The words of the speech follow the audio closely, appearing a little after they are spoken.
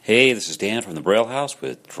Hey, this is Dan from the Braille House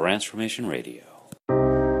with Transformation Radio.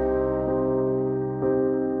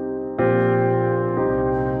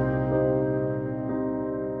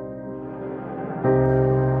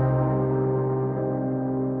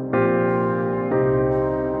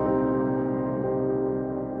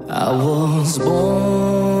 I was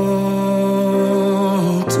born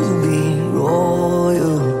to be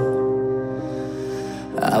royal.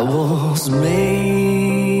 I was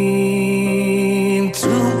made to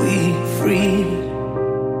be free,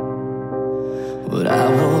 but I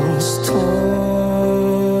was torn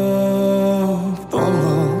from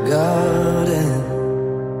the garden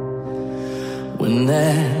when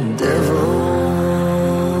that devil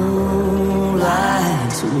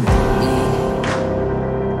lied to me.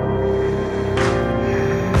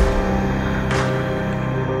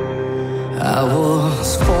 I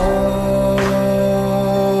was formed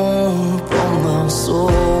from the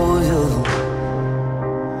soil.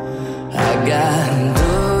 I got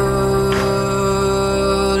dirt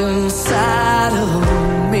inside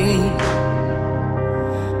of me,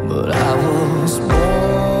 but I was born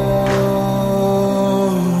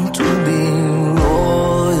to be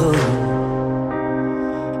royal.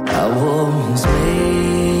 I was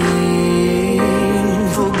made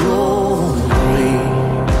for glory.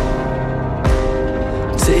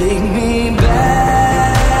 Take me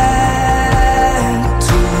back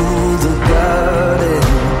to the garden.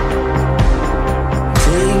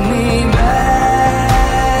 Take me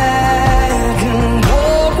back and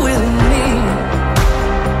walk with me.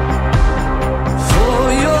 For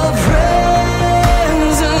your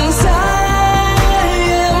presence I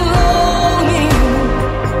am longing.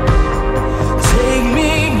 Take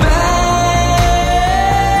me back,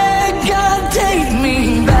 God, take me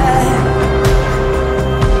back.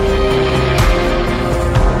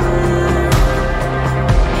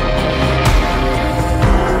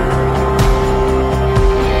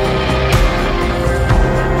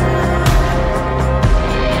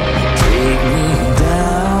 Take me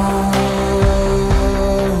down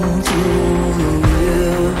to the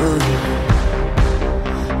river,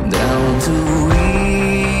 down to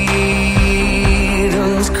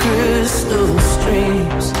Eden's crystal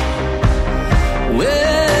streams,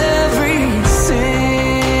 where every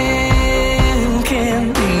sin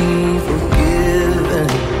can be forgiven.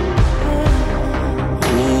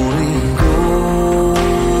 Holy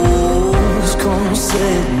Ghost, come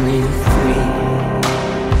set me free.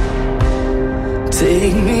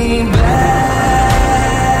 Take me back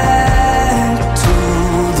to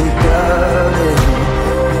the garden.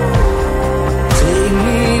 Take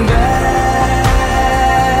me back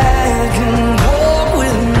and walk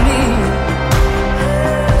with me.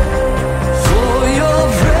 For your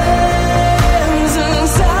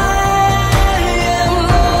presence I am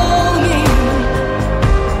longing.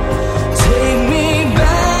 Take me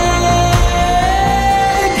back,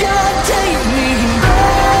 God, take me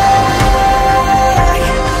back,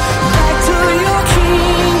 back to your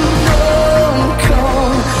kingdom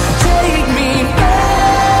come. Take me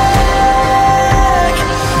back,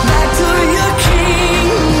 back to your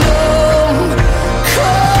kingdom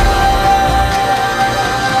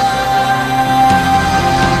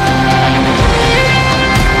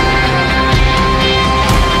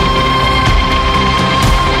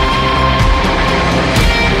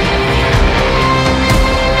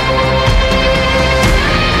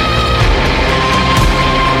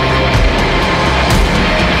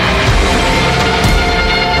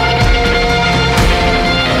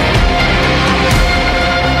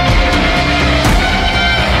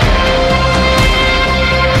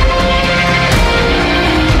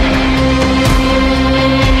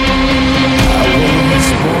I was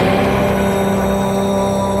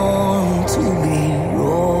born to be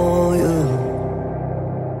royal.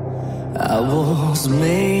 I was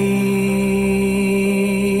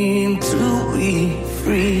made to be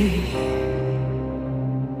free.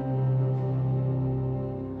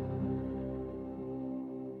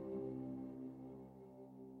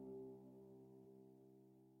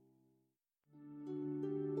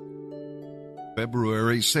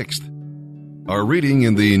 February 6th. Our reading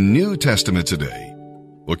in the New Testament today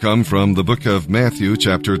will come from the book of Matthew,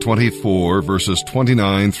 chapter 24, verses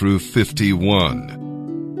 29 through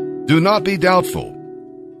 51. Do not be doubtful.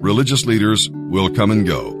 Religious leaders will come and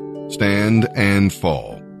go, stand and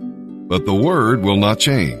fall. But the word will not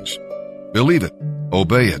change. Believe it,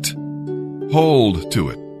 obey it, hold to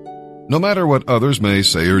it. No matter what others may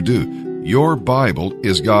say or do, your Bible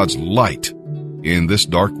is God's light in this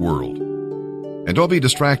dark world. And don't be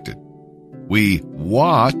distracted. We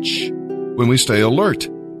watch when we stay alert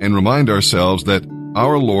and remind ourselves that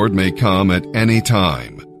our Lord may come at any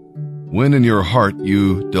time. When in your heart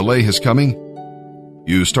you delay his coming,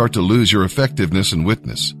 you start to lose your effectiveness and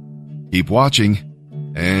witness. Keep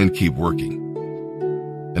watching and keep working.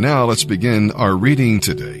 And now let's begin our reading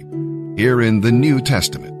today, here in the New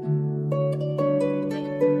Testament.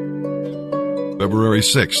 February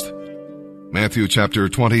 6th, Matthew chapter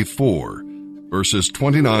 24, verses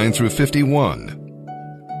 29 through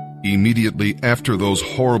 51. Immediately after those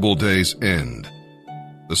horrible days end,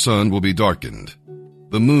 the sun will be darkened,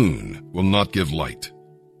 the moon will not give light,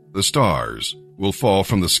 the stars will fall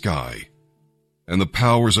from the sky, and the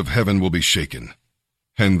powers of heaven will be shaken.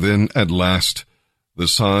 And then, at last, the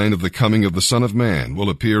sign of the coming of the Son of Man will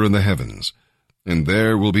appear in the heavens, and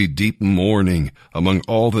there will be deep mourning among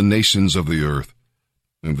all the nations of the earth.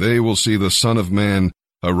 And they will see the Son of Man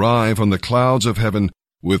arrive on the clouds of heaven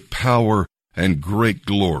with power and great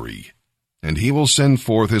glory. And he will send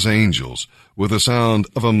forth his angels with the sound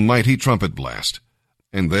of a mighty trumpet blast,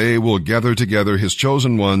 and they will gather together his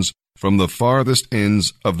chosen ones from the farthest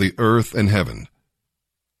ends of the earth and heaven.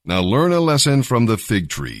 Now learn a lesson from the fig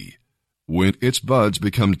tree. When its buds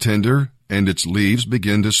become tender and its leaves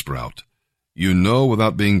begin to sprout, you know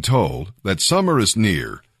without being told that summer is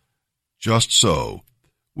near. Just so,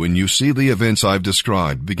 when you see the events I've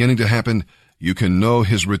described beginning to happen, you can know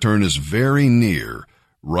his return is very near,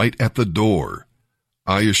 right at the door.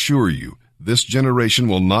 I assure you, this generation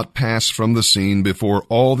will not pass from the scene before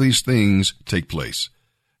all these things take place.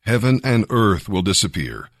 Heaven and earth will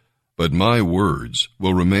disappear, but my words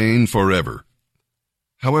will remain forever.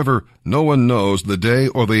 However, no one knows the day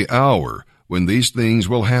or the hour when these things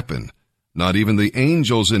will happen, not even the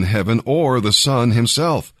angels in heaven or the Son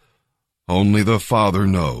himself. Only the Father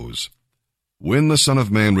knows. When the Son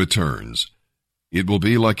of Man returns, it will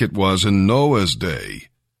be like it was in Noah's day.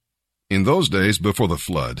 In those days before the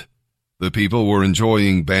flood, the people were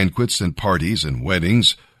enjoying banquets and parties and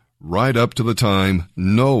weddings right up to the time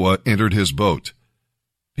Noah entered his boat.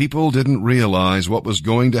 People didn't realize what was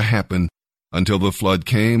going to happen until the flood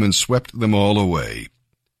came and swept them all away.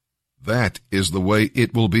 That is the way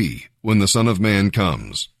it will be when the Son of Man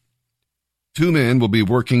comes. 2 men will be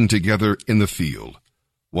working together in the field.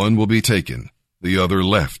 One will be taken, the other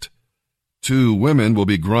left. 2 women will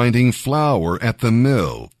be grinding flour at the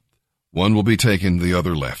mill. One will be taken, the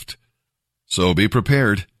other left. So be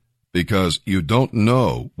prepared, because you don't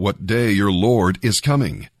know what day your Lord is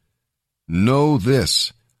coming. Know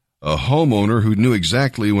this: a homeowner who knew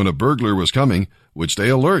exactly when a burglar was coming would stay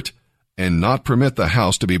alert and not permit the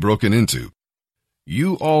house to be broken into.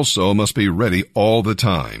 You also must be ready all the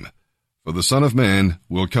time, for the Son of Man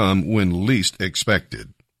will come when least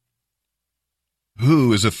expected.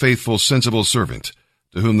 Who is a faithful, sensible servant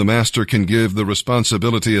to whom the master can give the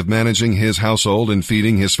responsibility of managing his household and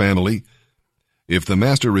feeding his family? If the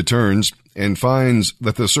master returns and finds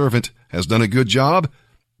that the servant has done a good job,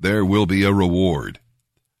 there will be a reward.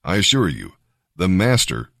 I assure you, the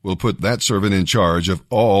master will put that servant in charge of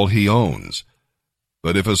all he owns.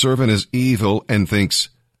 But if a servant is evil and thinks,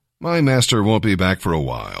 "My master won't be back for a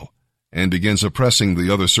while," and begins oppressing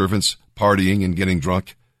the other servants, partying and getting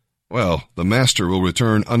drunk, well, the master will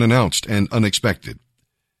return unannounced and unexpected.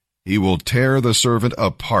 He will tear the servant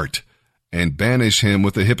apart and banish him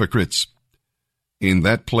with the hypocrites. In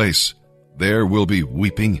that place, there will be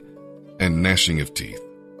weeping and gnashing of teeth.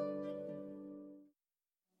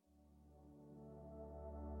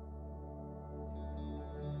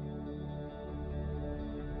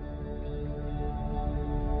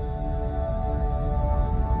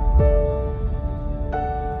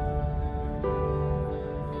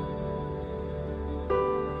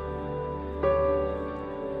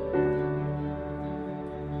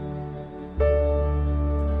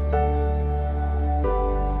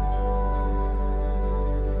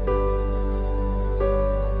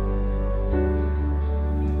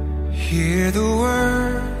 Hear the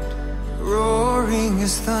word roaring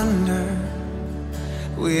as thunder,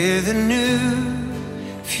 with a new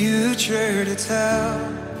future to tell.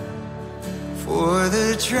 For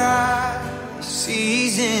the dry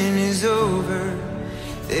season is over,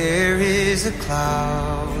 there is a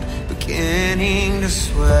cloud beginning to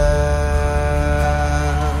swell.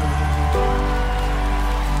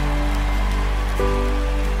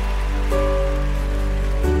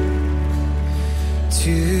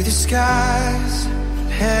 To the skies,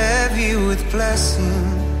 heavy with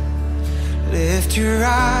blessing, lift your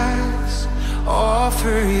eyes,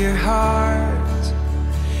 offer your heart.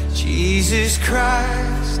 Jesus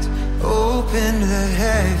Christ opened the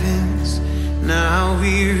heavens, now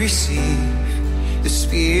we receive the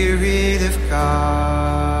Spirit of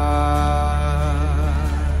God.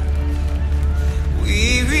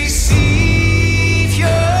 We receive your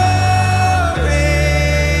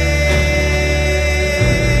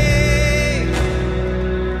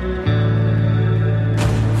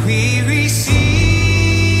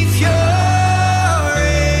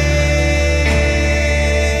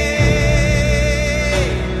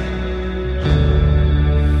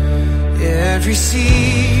every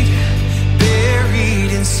seed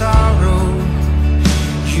buried in sorrow,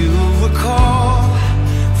 you will call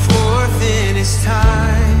forth in His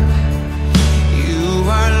time. You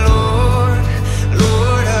are Lord,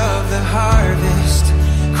 Lord of the harvest,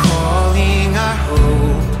 calling our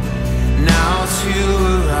hope now to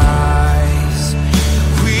arise.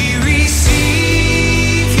 We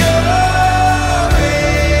receive your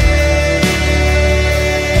aid.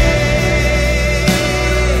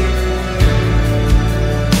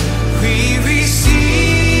 We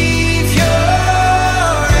receive your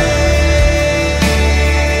aid.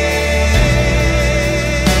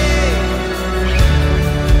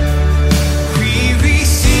 We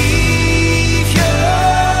receive your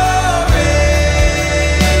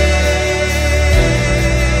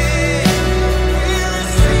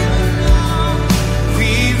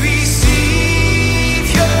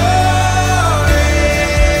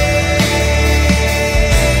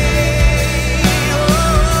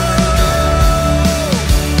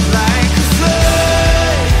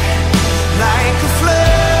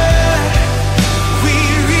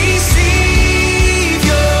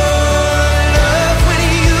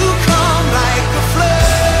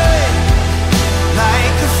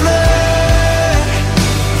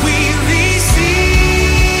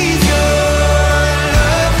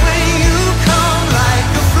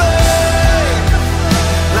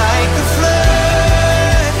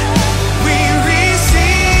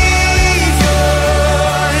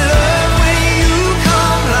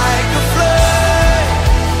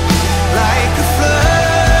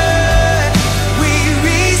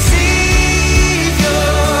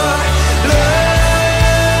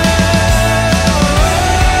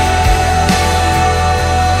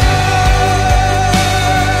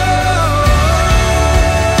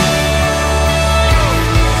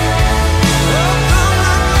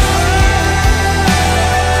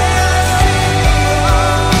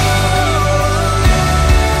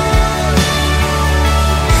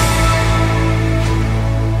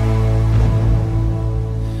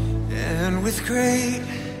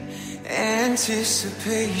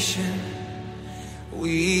anticipation,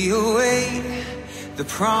 we await the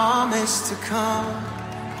promise to come.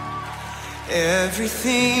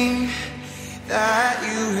 Everything that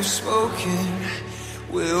you have spoken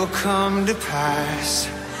will come to pass.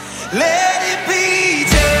 Let it be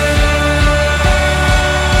done.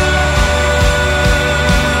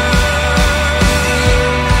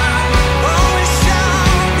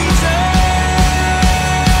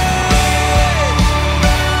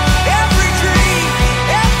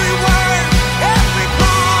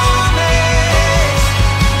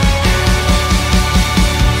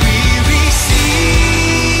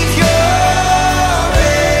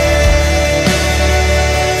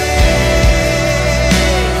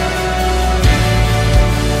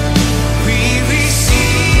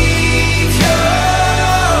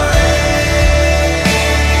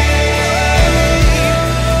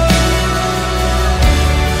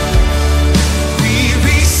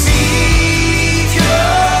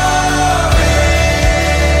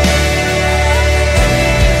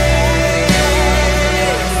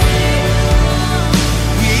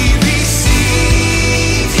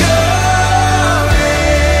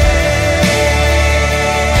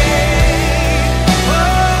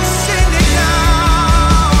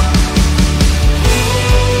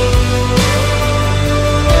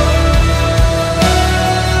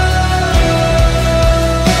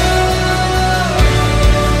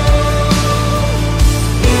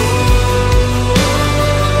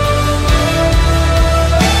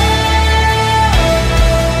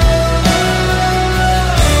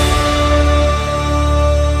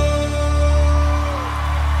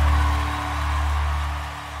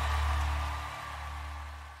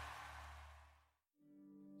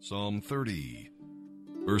 Psalm 30,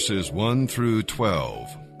 verses 1 through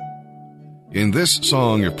 12. In this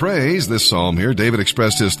song of praise, this psalm here, David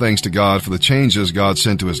expressed his thanks to God for the changes God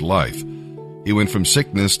sent to his life. He went from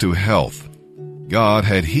sickness to health. God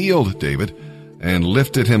had healed David and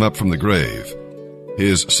lifted him up from the grave.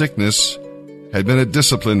 His sickness had been a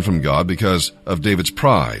discipline from God because of David's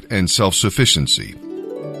pride and self-sufficiency.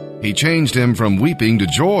 He changed him from weeping to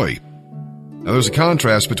joy. Now there's a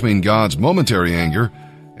contrast between God's momentary anger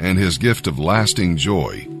and his gift of lasting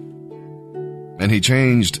joy. And he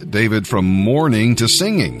changed David from mourning to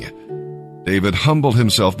singing. David humbled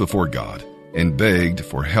himself before God and begged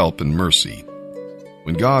for help and mercy.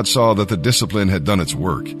 When God saw that the discipline had done its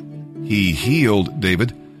work, he healed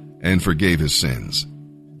David and forgave his sins.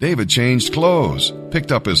 David changed clothes,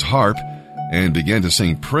 picked up his harp, and began to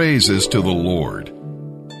sing praises to the Lord.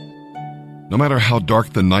 No matter how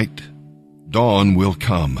dark the night, dawn will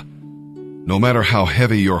come. No matter how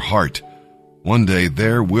heavy your heart, one day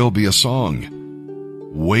there will be a song.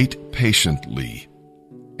 Wait patiently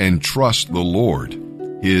and trust the Lord.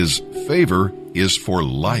 His favor is for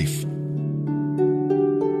life.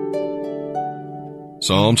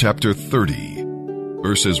 Psalm chapter 30,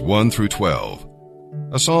 verses 1 through 12.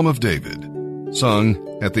 A psalm of David,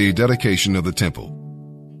 sung at the dedication of the temple.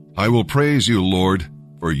 I will praise you, Lord,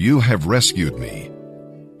 for you have rescued me.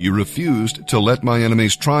 You refused to let my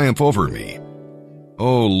enemies triumph over me.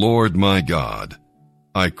 O Lord my God,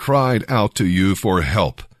 I cried out to you for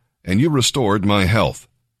help, and you restored my health.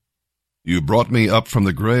 You brought me up from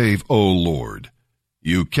the grave, O Lord.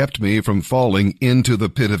 You kept me from falling into the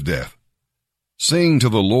pit of death. Sing to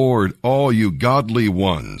the Lord, all you godly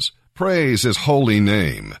ones. Praise his holy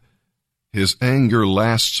name. His anger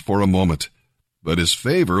lasts for a moment, but his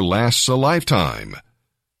favor lasts a lifetime.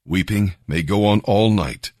 Weeping may go on all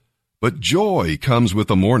night, but joy comes with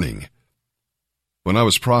the morning. When I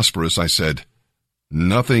was prosperous, I said,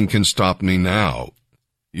 nothing can stop me now.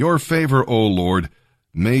 Your favor, O Lord,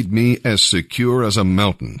 made me as secure as a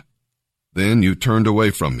mountain. Then you turned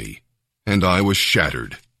away from me, and I was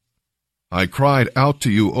shattered. I cried out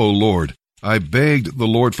to you, O Lord. I begged the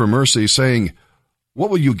Lord for mercy, saying, what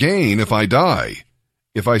will you gain if I die?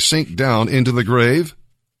 If I sink down into the grave?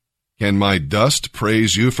 Can my dust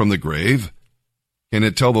praise you from the grave? Can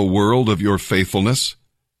it tell the world of your faithfulness?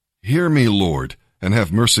 Hear me, Lord, and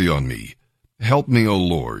have mercy on me. Help me, O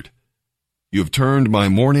Lord. You have turned my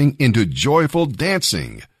mourning into joyful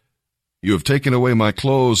dancing. You have taken away my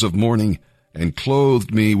clothes of mourning and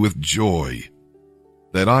clothed me with joy,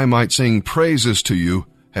 that I might sing praises to you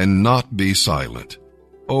and not be silent.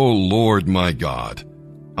 O Lord my God,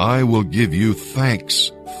 I will give you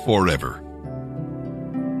thanks forever.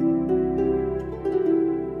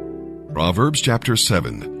 Proverbs chapter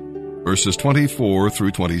 7, verses 24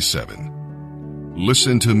 through 27.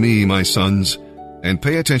 Listen to me, my sons, and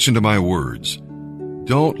pay attention to my words.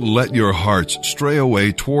 Don't let your hearts stray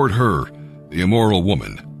away toward her, the immoral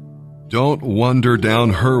woman. Don't wander down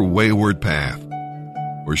her wayward path,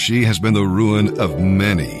 for she has been the ruin of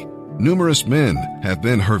many. Numerous men have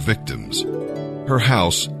been her victims. Her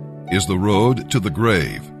house is the road to the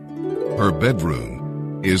grave. Her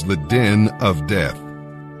bedroom is the den of death.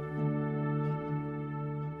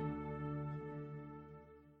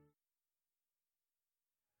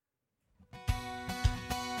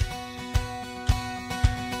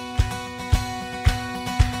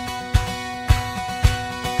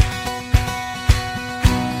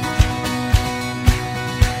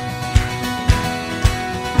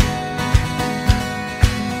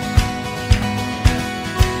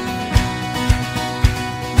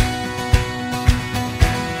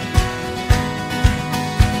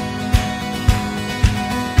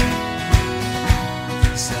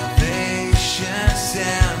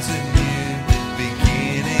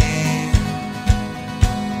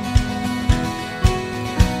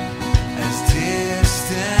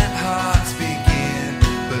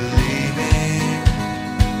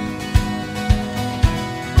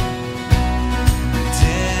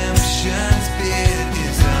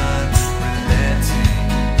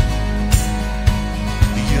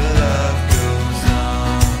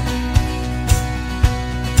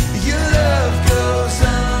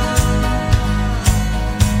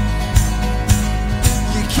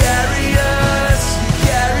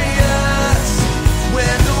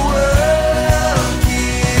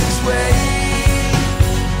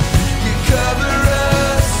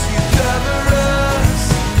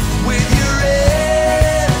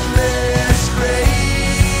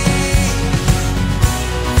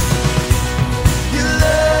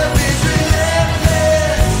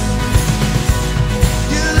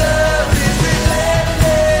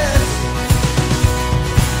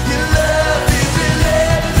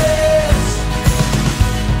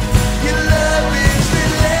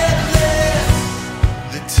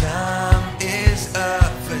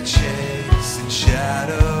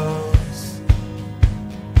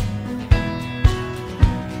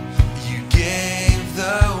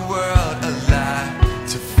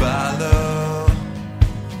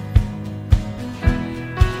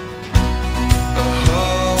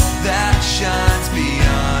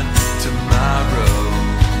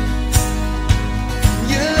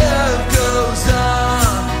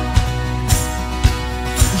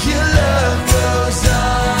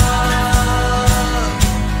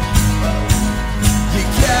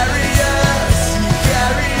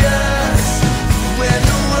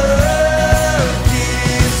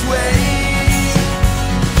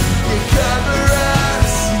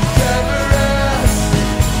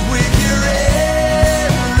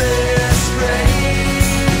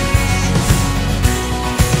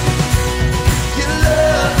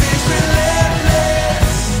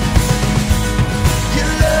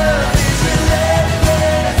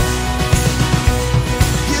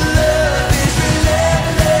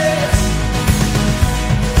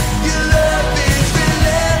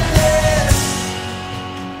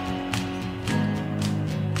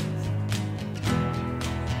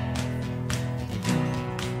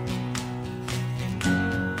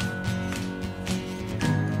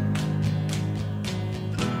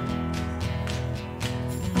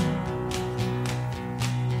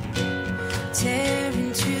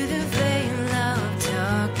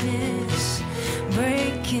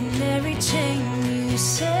 breaking every chain. You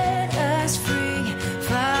set us free,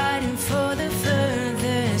 fighting for the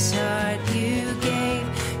furthest heart. You gave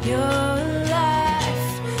your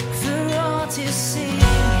life for all to see.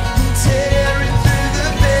 Tearing through the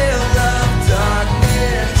veil of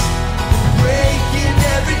darkness, breaking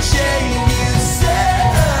every chain. You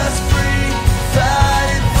set us free,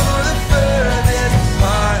 fighting for the furthest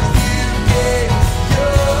part. You gave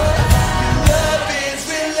your love is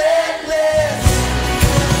relentless.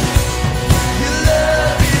 Your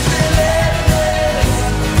love is relentless.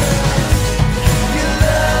 Your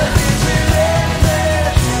love is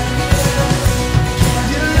relentless.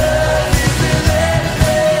 Your love is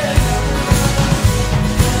relentless.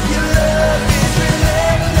 Your love is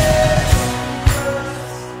relentless.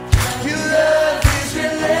 Your love is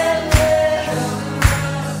relentless.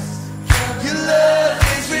 Your love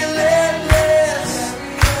is relentless.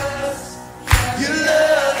 Your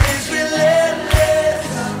love is relentless.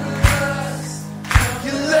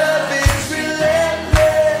 Your love is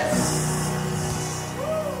relentless.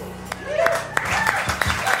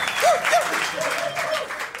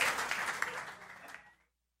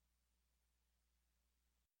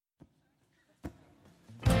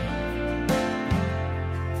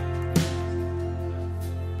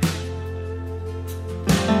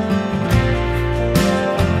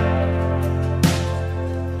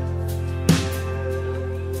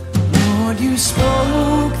 Lord, you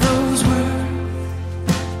spoke those words.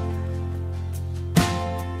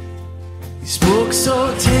 You spoke so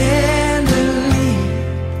tenderly.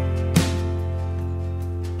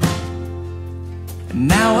 And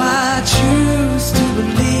now I choose to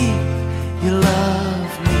believe you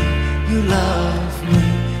love me, you love me,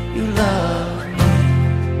 you love me.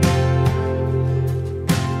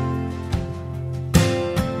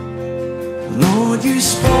 Lord, you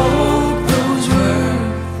spoke those words.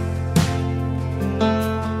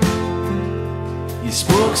 You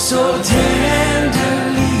spoke so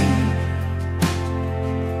tenderly.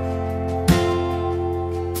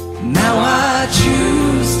 Now I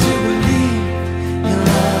choose to believe you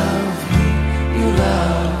love me, you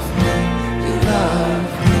love me, you love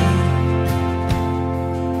me.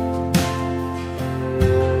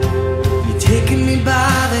 You're taking me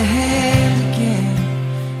by the hand again.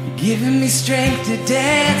 You're giving me strength to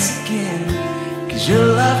dance again. 'Cause your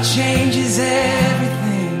love changes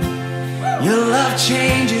everything. Your love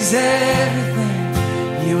changes everything.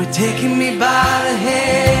 You were taking me by the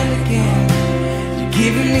hand again. You're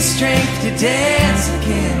giving me strength to dance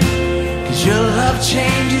again. 'Cause your love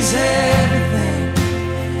changes everything.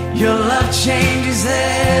 Your love changes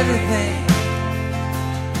everything.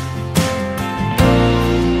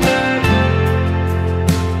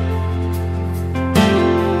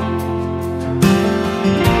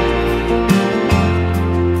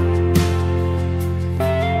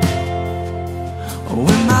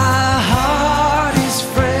 When my heart is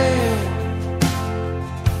frail,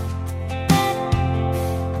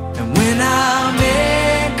 and when I'm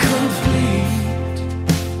incomplete,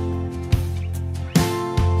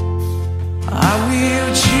 I will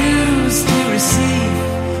choose to receive.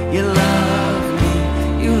 You love me,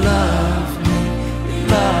 you love me, you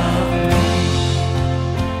love me.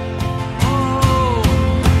 Oh,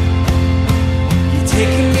 you're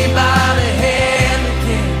taking me by the hand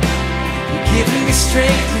again. Giving me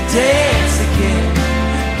strength to dance again.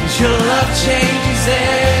 'Cause your love changes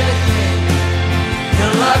everything.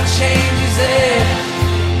 Your love changes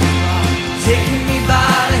everything. Taking me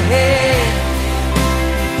by the hand.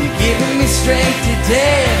 You're giving me strength to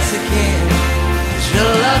dance again. 'Cause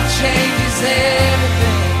your love changes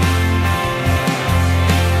everything.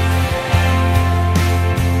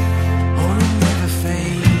 Oh, it never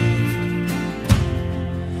fades.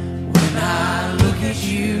 When I look at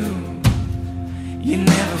you, you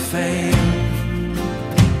never fail,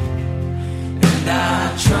 and I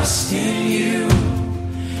trust in you.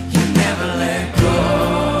 You never let go.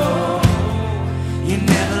 You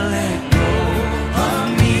never let go of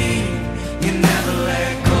me. You never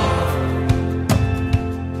let go.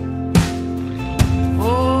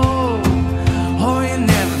 Oh, oh, you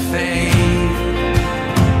never fail.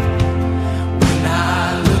 When I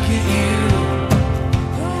look at you,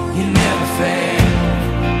 you never fail.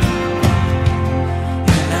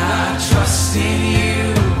 Trust in you,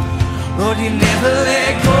 Lord, you never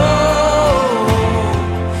let go.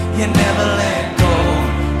 You never let go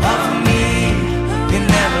of me. You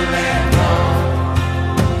never let go.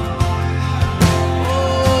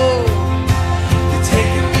 Oh, you're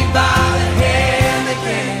taking me by the hand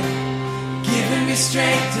again, giving me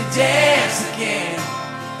strength to dance again.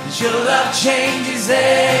 'Cause your love changes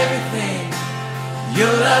everything.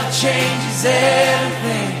 Your love changes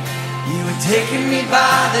everything. You are taking me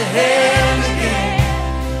by the hand again.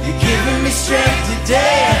 You're giving me strength to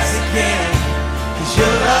dance again. 'Cause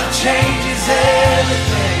your love changes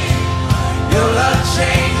everything. Your love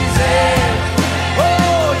changes everything.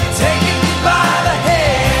 Oh, you're taking me by the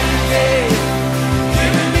hand again.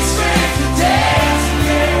 Giving me strength to dance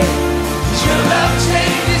again. 'Cause your love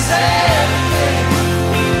changes everything.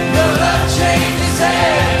 Your love changes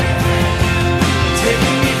everything.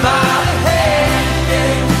 Taking me by the hand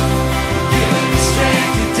again. Giving me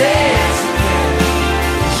strength to dance again.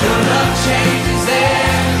 'Cause your love changes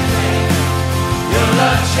everything. Your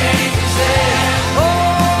love changes everything.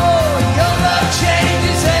 Oh, your love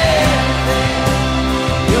changes everything.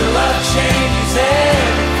 Your love changes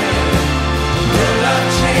everything. Your love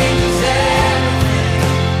changes everything.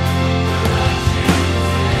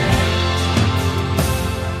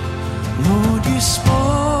 Lord, you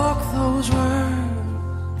spoke those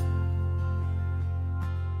words.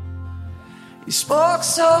 You spoke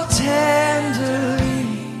so tenderly.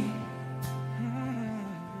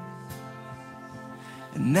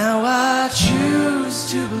 And now I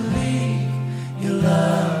choose to believe you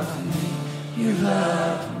love me, you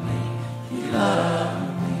love me, you love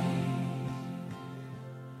me.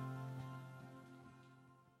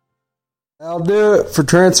 That'll do it for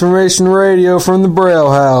Transformation Radio from the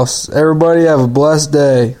Braille House. Everybody have a blessed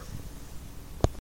day.